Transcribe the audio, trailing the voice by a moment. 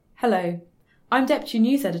Hello, I'm Deputy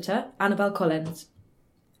News Editor Annabelle Collins.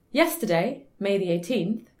 Yesterday, May the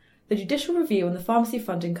 18th, the judicial review on the pharmacy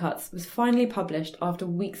funding cuts was finally published after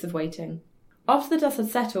weeks of waiting. After the dust had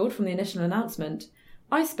settled from the initial announcement,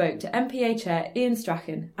 I spoke to MPA Chair Ian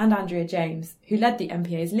Strachan and Andrea James, who led the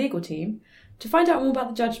MPA's legal team, to find out more about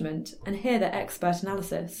the judgment and hear their expert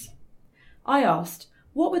analysis. I asked,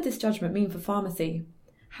 what would this judgment mean for pharmacy?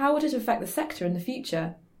 How would it affect the sector in the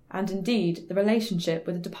future? And indeed, the relationship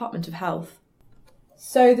with the Department of Health.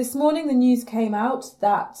 So this morning the news came out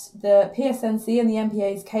that the PSNC and the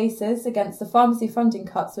MPA's cases against the pharmacy funding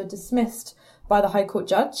cuts were dismissed by the High Court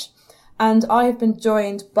judge. And I have been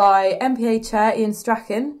joined by MPA Chair Ian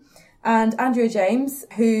Strachan and Andrea James,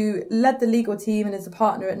 who led the legal team and is a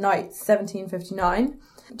partner at Knight 1759,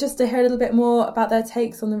 just to hear a little bit more about their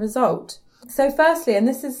takes on the result. So firstly, and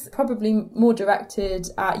this is probably more directed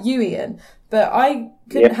at you, Ian, but I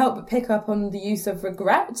couldn't help but pick up on the use of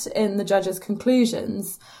regret in the judge's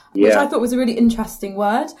conclusions, which I thought was a really interesting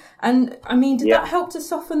word. And I mean, did that help to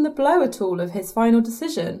soften the blow at all of his final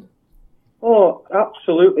decision? Oh,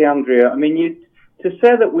 absolutely, Andrea. I mean, to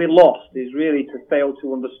say that we lost is really to fail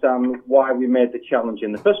to understand why we made the challenge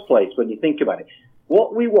in the first place, when you think about it.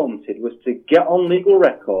 What we wanted was to get on legal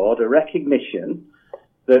record a recognition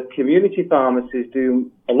that community pharmacies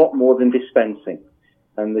do a lot more than dispensing.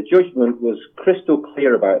 And the judgment was crystal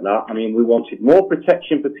clear about that. I mean, we wanted more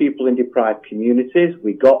protection for people in deprived communities.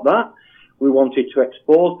 We got that. We wanted to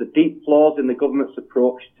expose the deep flaws in the government's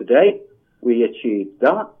approach today. We achieved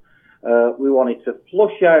that. We wanted to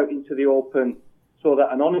flush out into the open so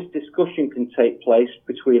that an honest discussion can take place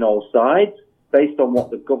between all sides based on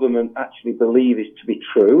what the government actually believe is to be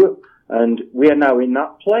true. And we are now in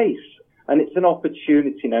that place. And it's an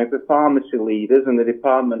opportunity now for pharmacy leaders and the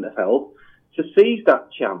Department of Health to seize that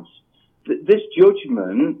chance. This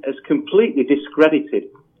judgment has completely discredited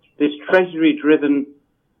this Treasury-driven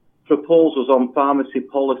proposals on pharmacy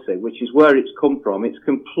policy, which is where it's come from. It's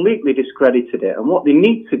completely discredited it. And what they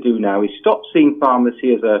need to do now is stop seeing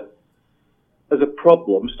pharmacy as a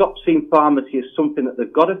problem, stop seeing pharmacy as something that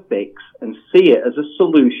they've got to fix, and see it as a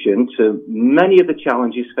solution to many of the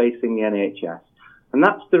challenges facing the NHS. And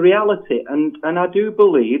that's the reality. And I do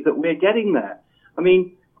believe that we're getting there. I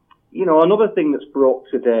mean, you know, another thing that's broke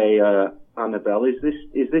today, Annabelle, is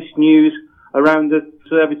this news around the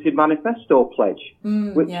Conservative Manifesto pledge,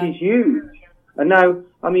 which is huge. And now,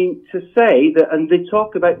 I mean, to say that, and they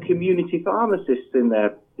talk about community pharmacists in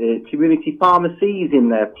their, community pharmacies in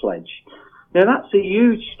their pledge. Now, that's a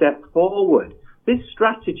huge step forward. This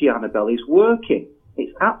strategy, Annabelle, is working.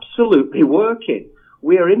 It's absolutely working.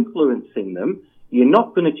 We are influencing them. You're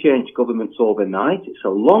not going to change governments overnight. It's a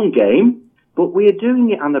long game, but we are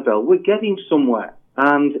doing it, Annabelle. We're getting somewhere,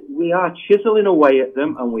 and we are chiseling away at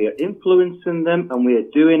them, and we are influencing them, and we are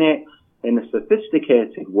doing it in a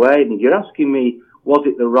sophisticated way. And you're asking me, was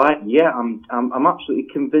it the right? Yeah, I'm absolutely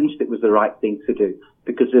convinced it was the right thing to do,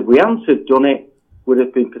 because if we hadn't done it, would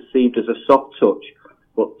have been perceived as a soft touch.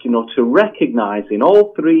 But, you know, to recognise in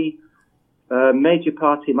all three major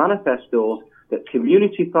party manifestos that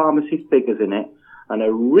community pharmacy figures in it, and a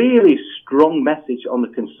really strong message on the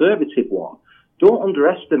Conservative one. Don't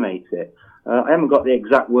underestimate it. I haven't got the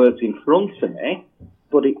exact words in front of me,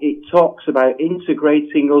 but it talks about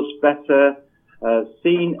integrating us better,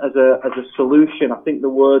 seen as a solution. I think the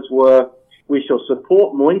words were, we shall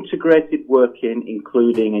support more integrated working,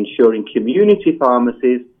 including ensuring community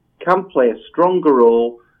pharmacies can play a stronger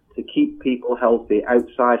role to keep people healthy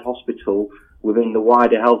outside hospital within the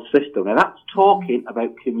wider health system. And that's talking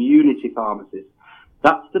about community pharmacies.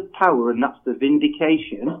 That's the power and that's the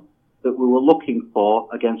vindication that we were looking for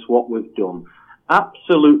against what we've done.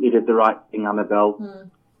 Absolutely did the right thing, Annabelle.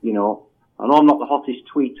 You know, I know I'm not the hottest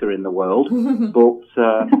tweeter in the world, but,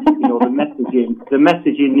 you know, the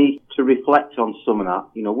messaging needs to reflect on some of that.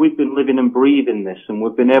 You know, we've been living and breathing this, and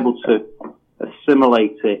we've been able to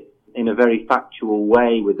assimilate it in a very factual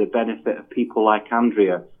way with the benefit of people like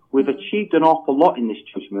Andrea. We've achieved an awful lot in this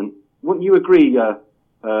judgment. Wouldn't you agree,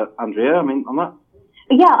 Andrea? I mean, on that?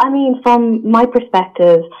 Yeah, I mean, from my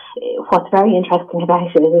perspective, what's very interesting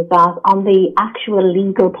about it is that on the actual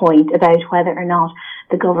legal point about whether or not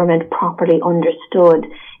the government properly understood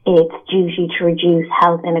its duty to reduce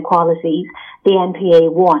health inequalities, the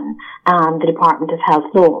NPA won and the Department of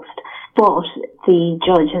Health lost. But the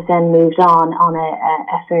judge has then moved on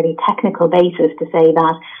a fairly technical basis to say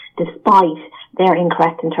that despite their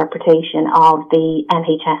incorrect interpretation of the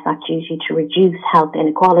NHS Act duty to reduce health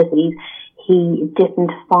inequalities, he didn't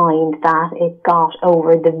find that it got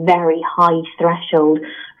over the very high threshold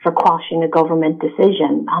for quashing a government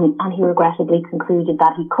decision, and he regrettably concluded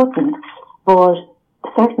that he couldn't. But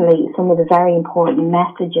certainly some of the very important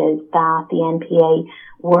messages that the NPA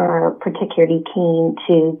were particularly keen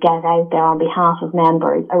to get out there on behalf of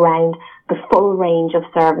members around the full range of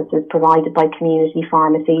services provided by community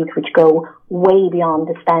pharmacies, which go way beyond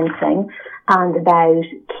dispensing, and about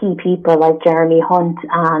key people like Jeremy Hunt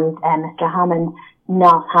and Mr. Hammond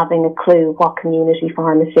not having a clue what community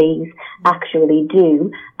pharmacies actually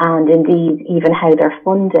do, and indeed even how they're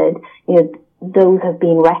funded. Those have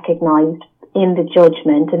been recognised in the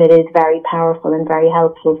judgment, and it is very powerful and very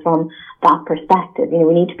helpful from that perspective.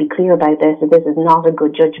 We need to be clear about this, that this is not a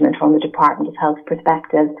good judgment from the Department of Health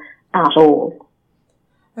perspective at all.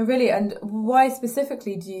 Oh, really? And why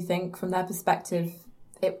specifically do you think, from their perspective,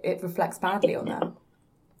 it reflects badly on them?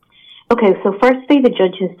 Okay, so firstly, the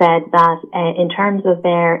judges said that in terms of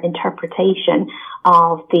their interpretation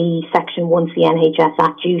of the Section 1C NHS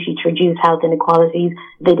Act duty to reduce health inequalities,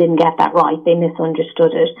 they didn't get that right. They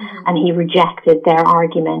misunderstood it. Mm-hmm. And he rejected their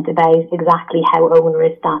argument about exactly how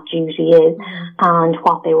onerous that duty is and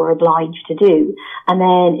what they were obliged to do. And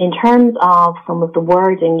then in terms of some of the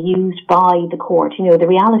wording used by the court, the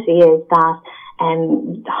reality is that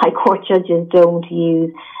High Court judges don't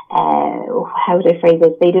use how would I phrase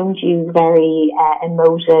this? They don't use very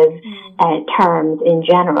emotive terms in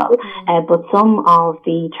general, but some of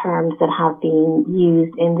the terms that have been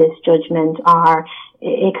used in this judgment are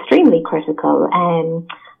extremely critical.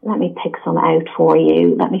 Let me pick some out for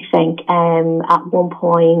you. Let me think. At one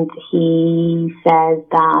point, he says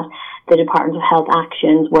that the Department of Health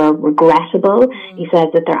actions were regrettable. He said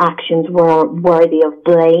that their actions were worthy of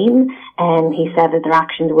blame. He said that their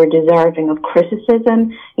actions were deserving of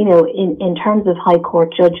criticism. In terms of High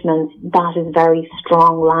Court judgments, that is very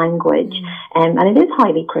strong language. And it is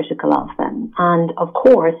highly critical of them. And of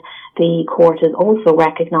course, the court has also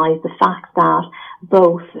recognised the fact that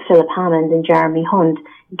both Philip Hammond and Jeremy Hunt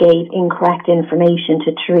gave incorrect information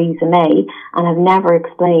to Theresa May and have never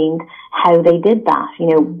explained how they did that.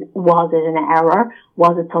 Was it an error?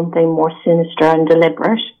 Was it something more sinister and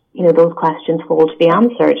deliberate? Those questions fall to be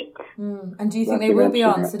answered. And do you think they will be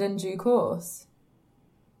answered in due course?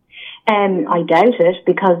 I doubt it,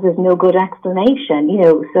 because there's no good explanation.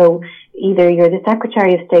 So either you're the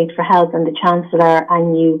Secretary of State for Health and the Chancellor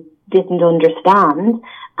and you didn't understand,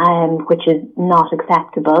 which is not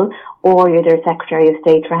acceptable, or you're the Secretary of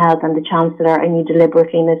State for Health and the Chancellor and you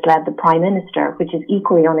deliberately misled the Prime Minister, which is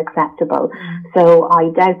equally unacceptable. So I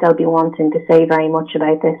doubt they'll be wanting to say very much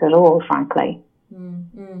about this at all, frankly.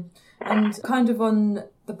 And kind of on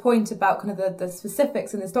the point about kind of the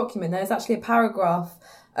specifics in this document, there's actually a paragraph,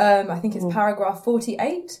 I think it's paragraph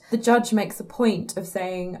 48. The judge makes a point of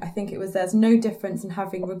saying, I think it was, there's no difference in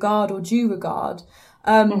having regard or due regard,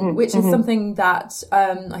 which is something that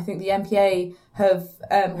I think the NPA have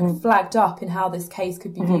flagged up in how this case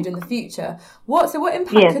could be viewed in the future. What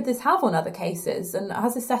impact could this have on other cases, and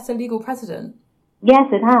has this set a legal precedent?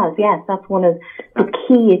 Yes, it has. Yes, that's one of the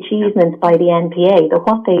key achievements by the NPA, that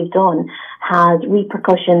what they've done has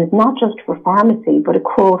repercussions not just for pharmacy but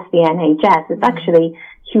across the NHS. It's actually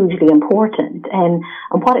hugely important. And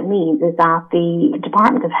what it means is that the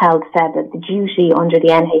Department of Health said that the duty under the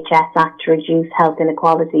NHS Act to reduce health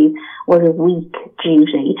inequalities was a weak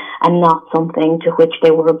duty and not something to which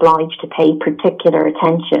they were obliged to pay particular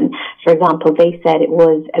attention. For example, they said it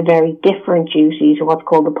was a very different duty to what's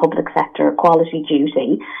called the public sector equality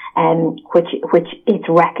duty, which it's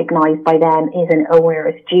recognised by them is an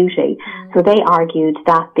onerous duty. So they argued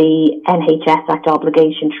that the NHS Act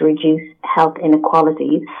obligation to reduce health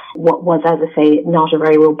inequalities was, as I say, not a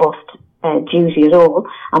very robust duty at all,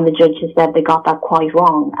 and the judges said they got that quite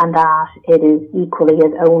wrong, and that it is equally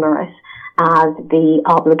as onerous as the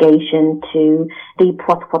obligation to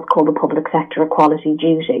what's called the public sector equality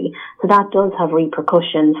duty. So that does have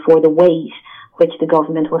repercussions for the weight which the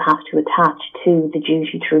government will have to attach to the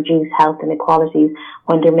duty to reduce health inequalities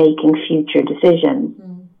when they're making future decisions.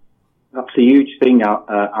 That's a huge thing,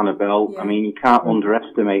 Annabelle. I mean, you can't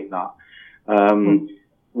underestimate that.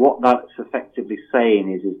 What that's effectively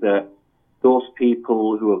saying is that those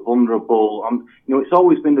people who are vulnerable, it's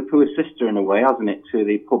always been the poor sister in a way, hasn't it, to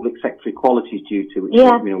the public sector equalities duty, which we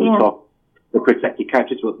talk the protected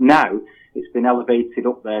characters, but now it's been elevated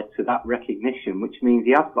up there to that recognition, which means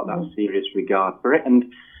he has got that serious regard for it,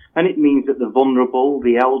 and it means that the vulnerable,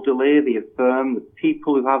 the elderly, the infirm, the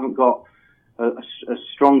people who haven't got a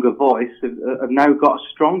stronger voice have now got a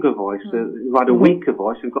stronger voice. Who had a weaker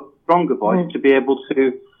voice have got a stronger voice to be able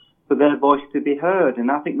for their voice to be heard.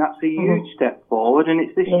 And I think that's a huge step forward, and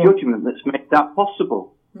it's this judgment that's made that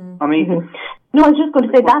possible. I mean... No, I was just going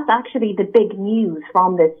to say that's actually the big news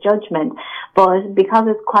from this judgment, but because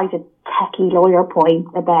it's quite a techie lawyer point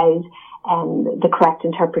about the correct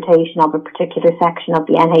interpretation of a particular section of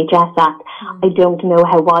the NHS Act, I don't know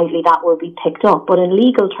how widely that will be picked up. But in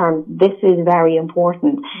legal terms, this is very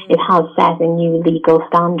important. It has set a new legal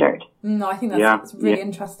standard. No, I think that's really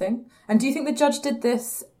interesting. And do you think the judge did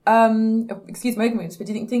this, excuse my ignorance, but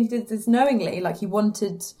do you think he did this knowingly? Like he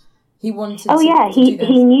wanted he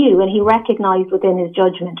knew, and he recognised within his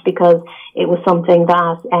judgment, because it was something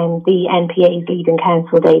that the NPA's leading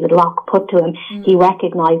counsel, David Locke, put to him. He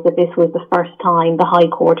recognised that this was the first time the High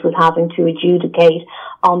Court was having to adjudicate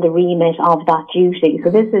on the remit of that duty. So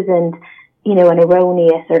this isn't, an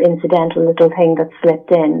erroneous or incidental little thing that slipped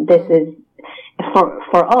in. This is,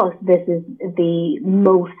 for us, this is the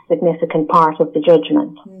most significant part of the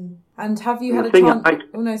judgment. And have you had a chance...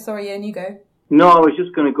 Oh, no, sorry, Ian, you go. No, I was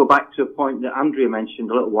just going to go back to a point that Andrea mentioned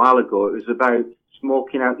a little while ago. It was about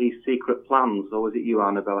smoking out these secret plans, or was it you,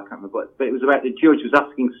 Annabelle? I can't remember. But it was about the judge was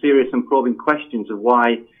asking serious and probing questions of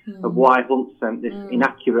why Hunt sent this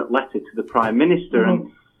inaccurate letter to the Prime Minister.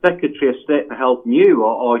 And Secretary of State for Health knew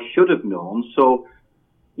or should have known. So,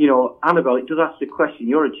 Annabelle, it does ask the question.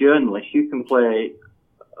 You're a journalist. You can play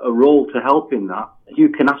a role to help in that. You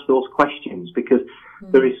can ask those questions, because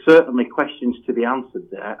there is certainly questions to be answered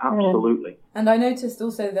there, absolutely. And I noticed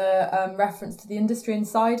also the reference to the Industry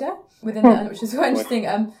Insider within that, which is quite interesting.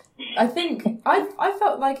 I think I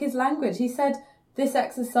felt like his language. He said this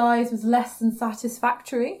exercise was less than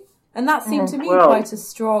satisfactory, and that seemed to me quite a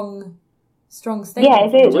strong statement. Yeah,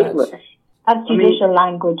 it is. As judicial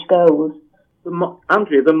language goes.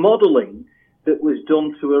 Andrea, the modelling that was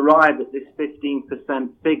done to arrive at this 15%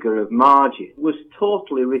 figure of margin was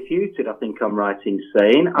totally refuted, I think I'm right in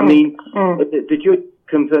saying. I mean, the judge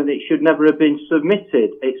confirmed it should never have been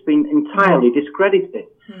submitted. It's been entirely discredited.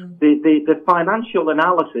 The financial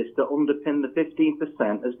analysis that underpinned the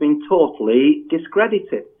 15% has been totally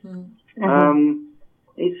discredited.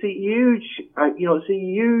 It's a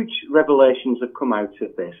huge revelations have come out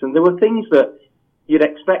of this, and there were things that you'd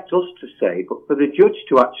expect us to say, but for the judge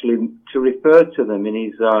to refer to them in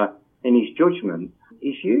his judgment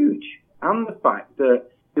is huge. And the fact that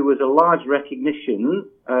there was a large recognition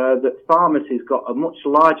that pharmacies got a much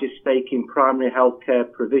larger stake in primary healthcare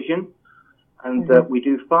provision, and that we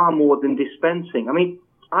do far more than dispensing. I mean,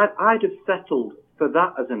 I'd have settled for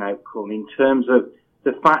that as an outcome, in terms of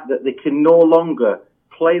the fact that they can no longer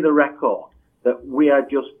play the record that we are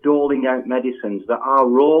just doling out medicines, that our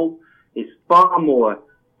role is far more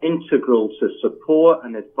integral to support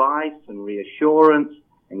and advice and reassurance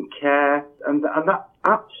and care. And that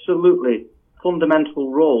absolutely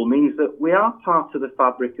fundamental role means that we are part of the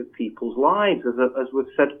fabric of people's lives, as we've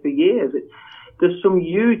said for years. There's some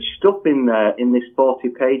huge stuff in there in this 40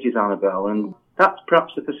 pages, Annabelle, and that's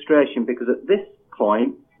perhaps a frustration, because at this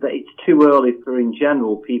point that it's too early for, in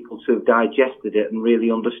general, people to have digested it and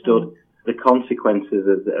really understood the consequences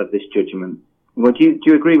of this judgment. Well, do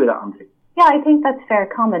you agree with that, Andrew? Yeah, I think that's a fair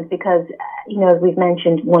comment, because, as we've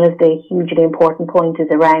mentioned, one of the hugely important points is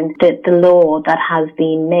around the law that has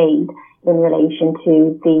been made in relation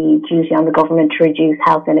to the duty on the government to reduce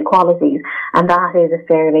health inequalities. And that is a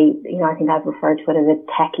fairly, I think I've referred to it as a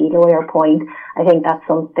techie lawyer point. I think that's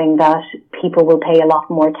something that people will pay a lot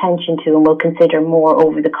more attention to and will consider more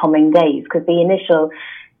over the coming days, because the initial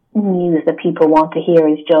news that people want to hear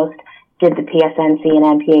is just, did the PSNC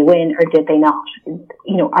and NPA win, or did they not?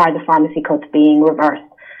 Are the pharmacy cuts being reversed?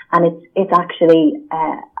 And it's actually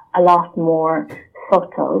a lot more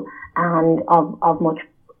subtle and of much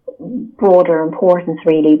broader importance,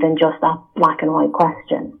 really, than just that black and white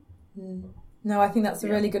question. No, I think that's a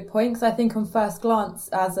really good point, because I think on first glance,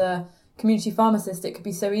 as a community pharmacist, it could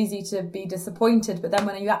be so easy to be disappointed, but then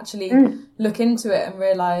when you actually look into it and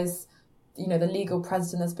realise, the legal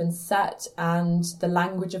precedent has been set, and the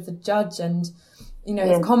language of the judge, and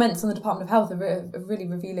his comments on the Department of Health are really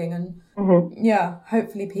revealing, and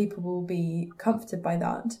hopefully people will be comforted by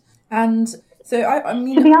that. And so I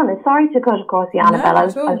mean, to be honest, sorry to cut across you, Annabelle, I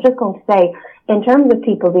was just going to say, in terms of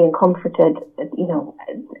people being comforted,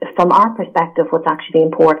 from our perspective, what's actually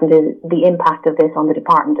important is the impact of this on the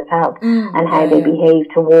Department of Health and how they behave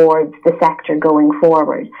towards the sector going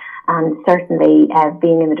forward. And certainly,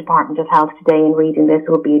 being in the Department of Health today and reading this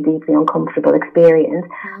will be a deeply uncomfortable experience.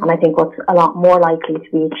 And I think what's a lot more likely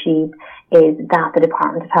to be achieved is that the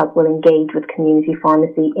Department of Health will engage with community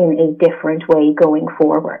pharmacy in a different way going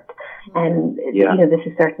forward. And, this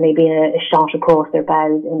has certainly been a shot across their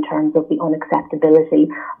bows in terms of the unacceptability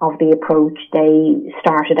of the approach they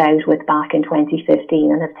started out with back in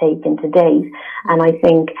 2015 and have taken to date. And I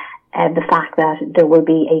think the fact that there will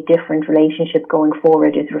be a different relationship going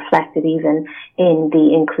forward is reflected even in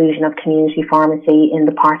the inclusion of community pharmacy in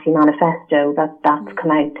the party manifesto that's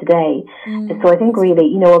come out today. So I think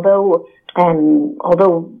really, although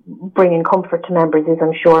bringing comfort to members is,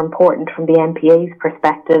 I'm sure, important from the MPA's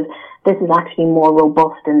perspective, this is actually more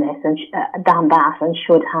robust than this than that, and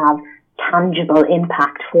should have tangible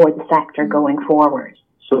impact for the sector going forward.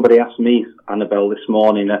 Somebody asked me, Annabelle, this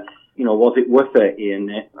morning, was it worth it, Ian?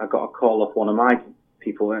 I got a call off one of my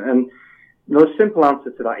people, and the simple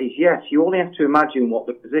answer to that is yes. You only have to imagine what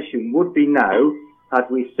the position would be now had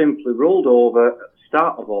we simply rolled over at the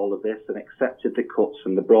start of all of this and accepted the cuts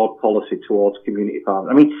and the broad policy towards community farmers.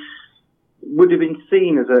 I mean, would have been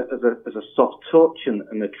seen as a soft touch,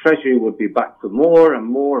 and the Treasury would be back for more and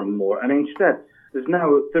more and more. And instead,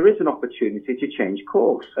 there is an opportunity to change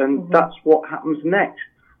course, and that's what happens next.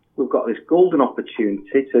 We've got this golden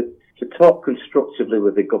opportunity to talk constructively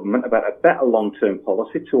with the government about a better long-term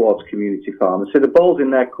policy towards community farmers. So the ball's in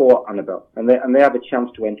their court, Annabelle, and they have a chance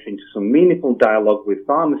to enter into some meaningful dialogue with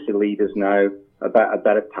pharmacy leaders now about a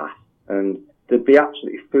better path. And they'd be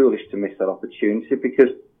absolutely foolish to miss that opportunity, because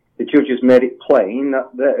the judge has made it plain that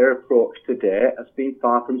their approach today has been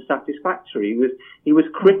far from satisfactory. He was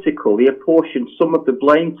critical. He apportioned some of the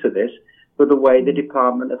blame to this for the way the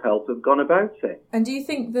Department of Health have gone about it. And do you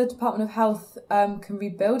think the Department of Health can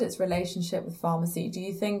rebuild its relationship with pharmacy? Do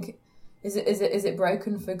you think is it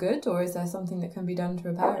broken for good, or is there something that can be done to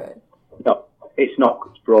repair it? No, it's not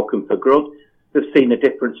broken for good. They've seen a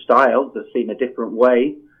different style. They've seen a different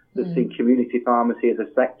way. They've seen community pharmacy as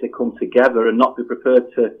a sector come together and not be prepared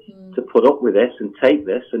to put up with this and take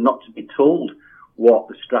this, and not to be told what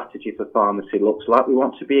the strategy for pharmacy looks like. We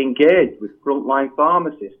want to be engaged with frontline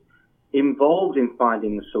pharmacists, involved in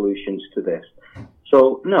finding the solutions to this.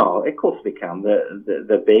 So, no, of course they can.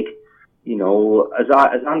 They're big. As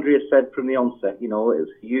Andrea said from the onset, it was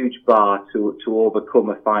a huge bar to overcome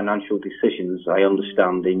a financial decisions, I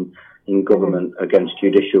understand, in government against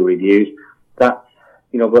judicial reviews. That,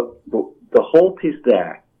 but the hope is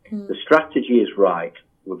there. The strategy is right.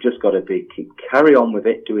 We've just got to carry on with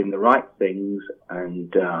it, doing the right things,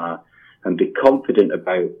 and be confident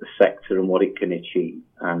about the sector and what it can achieve.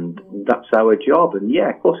 And that's our job. And yeah,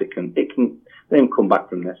 of course it can then come back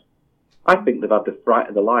from this. I think they've had the fright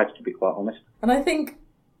of their lives, to be quite honest. And I think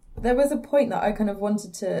there was a point that I kind of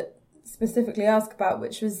wanted to specifically ask about,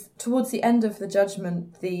 which was towards the end of the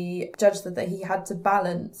judgment, the judge said that he had to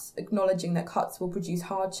balance acknowledging that cuts will produce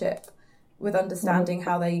hardship with understanding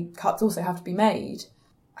how cuts also have to be made.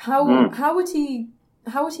 How would he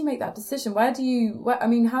make that decision?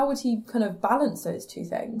 How would he kind of balance those two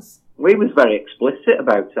things? Well, he was very explicit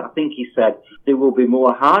about it. I think he said there will be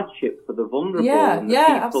more hardship for the vulnerable and the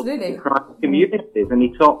people absolutely. in crime communities. And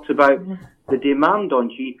he talked about the demand on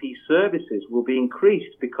GP services will be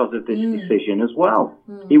increased because of this decision as well.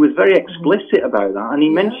 He was very explicit about that, and he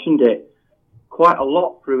mentioned it quite a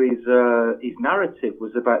lot through his narrative,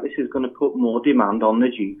 was about this is going to put more demand on the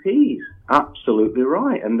GPs. Absolutely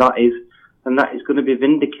right. And that is going to be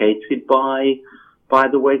vindicated by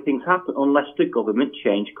the way things happen, unless the government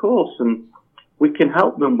change course. And we can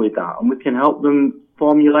help them with that, and we can help them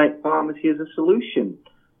formulate pharmacy as a solution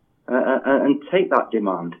and take that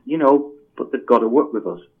demand, but they've got to work with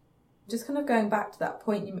us. Just kind of going back to that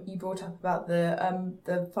point you brought up about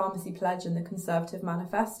the pharmacy pledge and the Conservative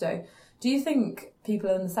manifesto, do you think people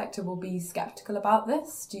in the sector will be sceptical about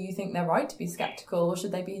this? Do you think they're right to be sceptical, or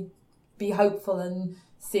should they be hopeful and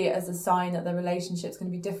see it as a sign that the relationship's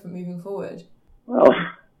going to be different moving forward? Well,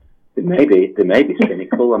 they may be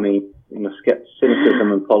cynical. I mean,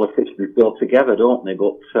 cynicism and politicians go together, don't they?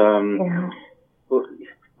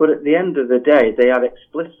 But at the end of the day, they have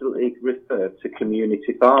explicitly referred to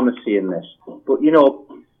community pharmacy in this. But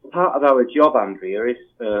part of our job, Andrea,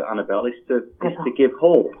 Annabelle, is to give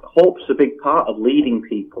hope. Hope's a big part of leading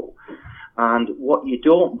people. And what you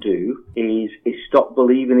don't do is stop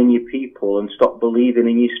believing in your people and stop believing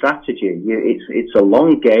in your strategy. It's a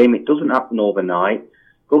long game. It doesn't happen overnight.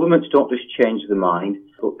 Governments don't just change their mind.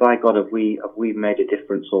 But by God, have we made a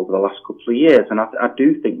difference over the last couple of years? And I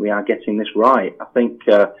do think we are getting this right. I think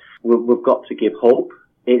we've got to give hope.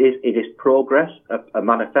 It is progress. A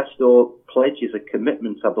manifesto pledge is a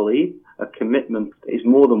commitment, I believe. A commitment that is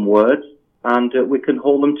more than words, and we can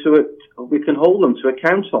hold them to it. We can hold them to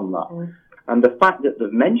account on that. And the fact that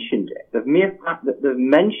they've mentioned it, the mere fact that they've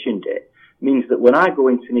mentioned it, means that when I go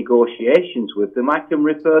into negotiations with them, I can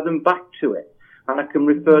refer them back to it, and I can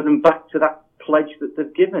refer them back to that pledge that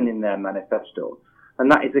they've given in their manifesto,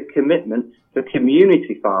 and that is a commitment for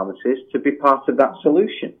community pharmacists to be part of that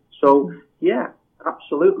solution. So, yeah,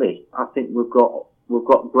 absolutely. I think we've got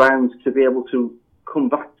grounds to be able to come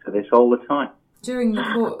back to this all the time. During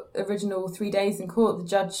the original 3 days in court, the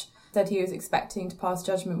judge said he was expecting to pass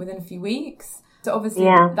judgment within a few weeks. So obviously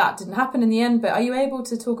that didn't happen in the end. But are you able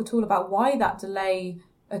to talk at all about why that delay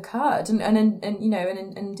occurred, and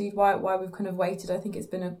indeed why we've kind of waited? I think it's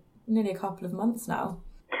been nearly a couple of months now.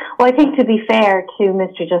 Well, I think to be fair to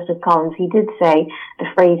Mr. Justice Collins, he did say the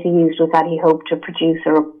phrase he used was that he hoped to produce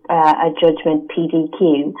a judgment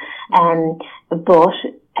PDQ, but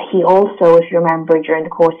he also, if you remember, during the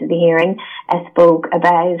course of the hearing, spoke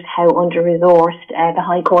about how under-resourced the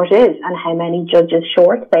High Court is and how many judges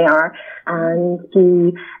short they are. And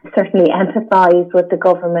he certainly empathised with the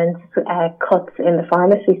government's cuts in the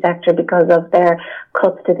pharmacy sector because of their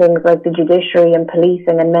cuts to things like the judiciary and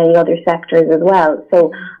policing and many other sectors as well.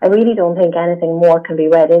 So I really don't think anything more can be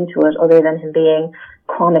read into it other than him being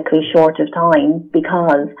chronically short of time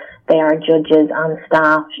because they are judges and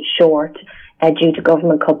staff short due to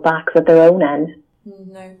government cutbacks at their own end.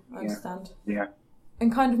 No, I understand. Yeah.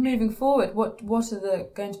 And kind of moving forward, what are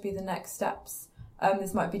going to be the next steps?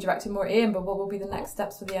 This might be directed more at Ian, but what will be the next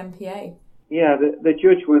steps for the MPA? Yeah, the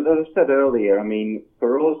judge was, as I said earlier, I mean,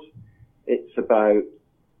 for us, it's about,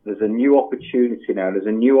 there's a new opportunity now. There's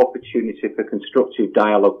a new opportunity for constructive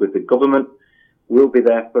dialogue with the government. We'll be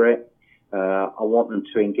there for it. I want them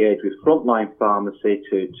to engage with frontline pharmacy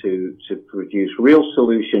to produce real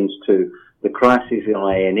solutions to the crisis in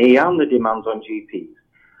A&E and the demands on GPs,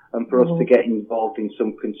 and for us to get involved in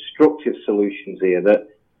some constructive solutions here that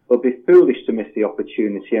would be foolish to miss the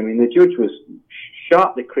opportunity. I mean, the judge was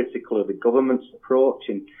sharply critical of the government's approach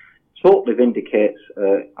and totally vindicates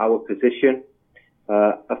our position.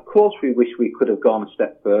 Of course, we wish we could have gone a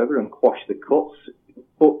step further and quashed the cuts,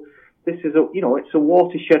 but this is it's a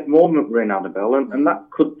watershed moment we're in, Annabelle, and that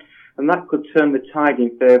could turn the tide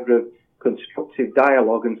in favour of constructive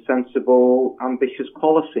dialogue and sensible, ambitious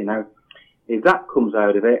policy. Now, if that comes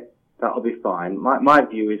out of it, that'll be fine. My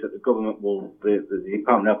view is that the government the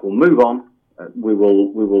Department of Health will move on.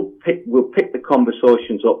 We'll pick the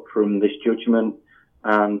conversations up from this judgment,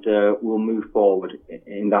 and we'll move forward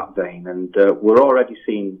in that vein. And we're already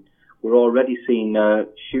seeing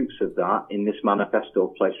shoots of that in this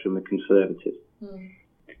manifesto placed from the Conservatives.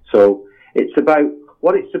 So it's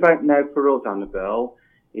about now for us, Annabelle,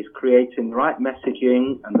 is creating the right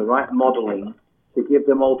messaging and the right modelling to give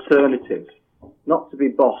them alternatives, not to be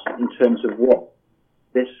bossed in terms of what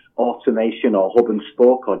this automation or hub and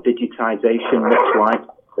spoke or digitisation looks like,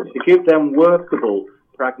 but to give them workable,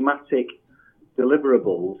 pragmatic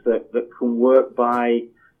deliverables that can work by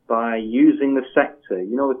using the sector.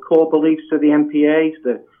 You know, the core beliefs of the MPAs,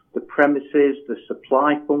 the premises, the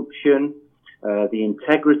supply function, the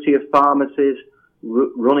integrity of pharmacies,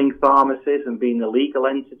 running pharmacies and being the legal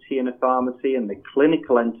entity in a pharmacy and the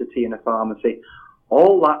clinical entity in a pharmacy,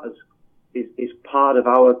 all that is part of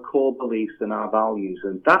our core beliefs and our values.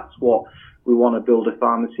 And that's what we want to build a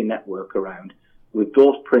pharmacy network around, with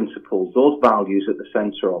those principles, those values at the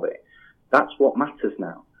centre of it. That's what matters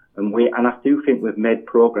now. And I do think we've made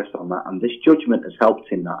progress on that, and this judgment has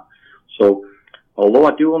helped in that. So, although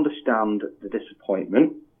I do understand the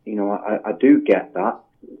disappointment, I do get that.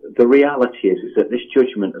 The reality is that this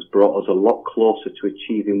judgment has brought us a lot closer to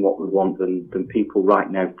achieving what we want than people right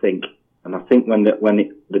now think. And I think when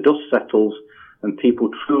the dust settles and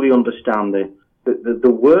people truly understand the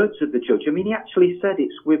words of the judge, I mean, he actually said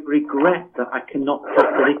it's with regret that I cannot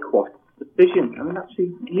properly quash the decision. I mean, that's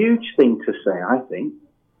a huge thing to say, I think.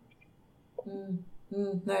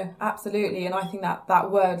 No, absolutely. And I think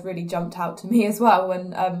that word really jumped out to me as well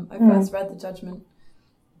when I first read the judgment.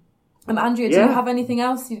 Andrea, do you have anything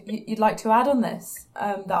else you'd like to add on this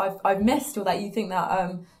that I've missed, or that you think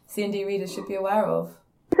that C&D readers should be aware of?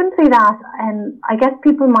 Simply that, I guess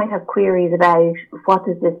people might have queries about what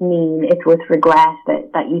does this mean, it's with regret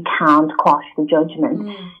that you can't quash the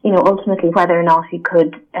judgment. Ultimately whether or not he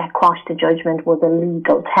could quash the judgment was a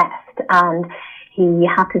legal test, and he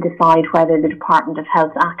had to decide whether the Department of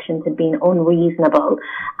Health's actions had been unreasonable.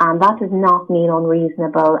 And that does not mean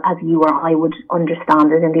unreasonable as you or I would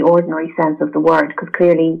understand it in the ordinary sense of the word, because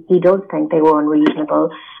clearly he does think they were unreasonable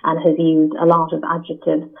and has used a lot of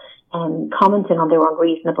adjectives commenting on their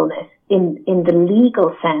unreasonableness. In the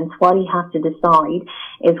legal sense, what he has to decide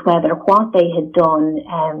is whether what they had done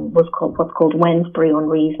was what's called Wensbury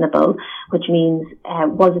unreasonable, which means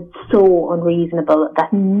was it so unreasonable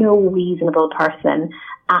that no reasonable person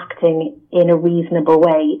acting in a reasonable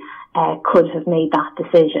way could have made that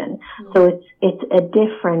decision. So it's a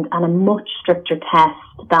different and a much stricter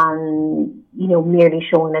test than merely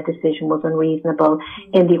showing a decision was unreasonable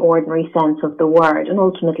in the ordinary sense of the word. And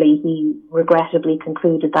ultimately he regrettably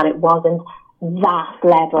concluded that it wasn't vast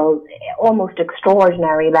level, almost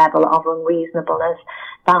extraordinary level of unreasonableness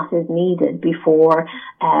that is needed before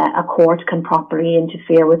a court can properly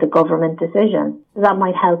interfere with a government decision. That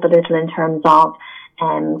might help a little in terms of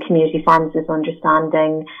community pharmacists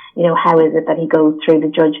understanding, how is it that he goes through the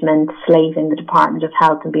judgment, slaving the Department of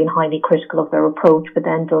Health and being highly critical of their approach, but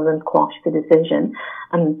then doesn't quash the decision.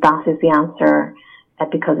 And that is the answer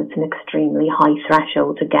because it's an extremely high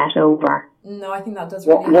threshold to get over. No, I think that does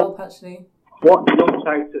really help, actually. What jumped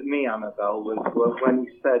out at me, Annabelle, was when he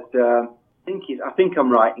said, I think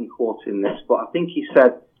I'm right in quoting this, but I think he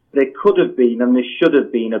said there could have been and there should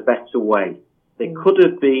have been a better way. There could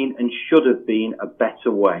have been and should have been a better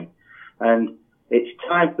way. And it's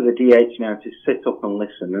time for the DH now to sit up and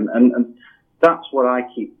listen. And that's what I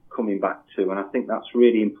keep coming back to. And I think that's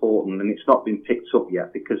really important. And it's not been picked up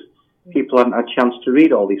yet because people haven't had a chance to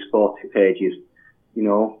read all these 40 pages.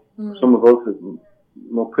 Some of us are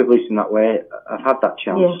more privileged in that way have had that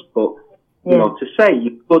chance. Yeah. But, to say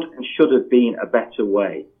you could and should have been a better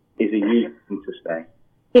way is a huge thing to say.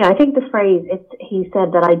 Yeah, I think the phrase, he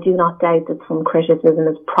said that I do not doubt that some criticism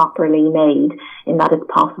is properly made in that it's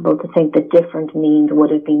possible to think that different means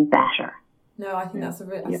would have been better. No, I think that's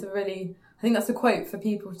a quote for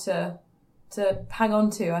people to hang on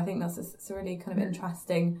to. I think it's a really kind of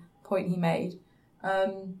interesting point he made.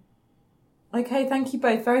 Okay, thank you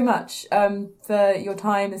both very much for your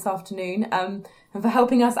time this afternoon and for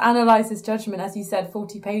helping us analyse this judgment. As you said,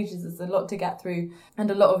 40 pages is a lot to get through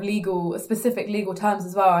and a lot of specific legal terms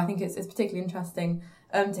as well. I think it's particularly interesting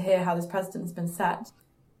to hear how this precedent has been set.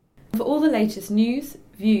 For all the latest news,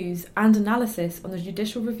 views and analysis on the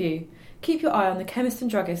judicial review, keep your eye on the Chemist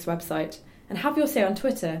and Druggist website and have your say on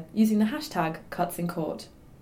Twitter using the hashtag #CutsInCourt.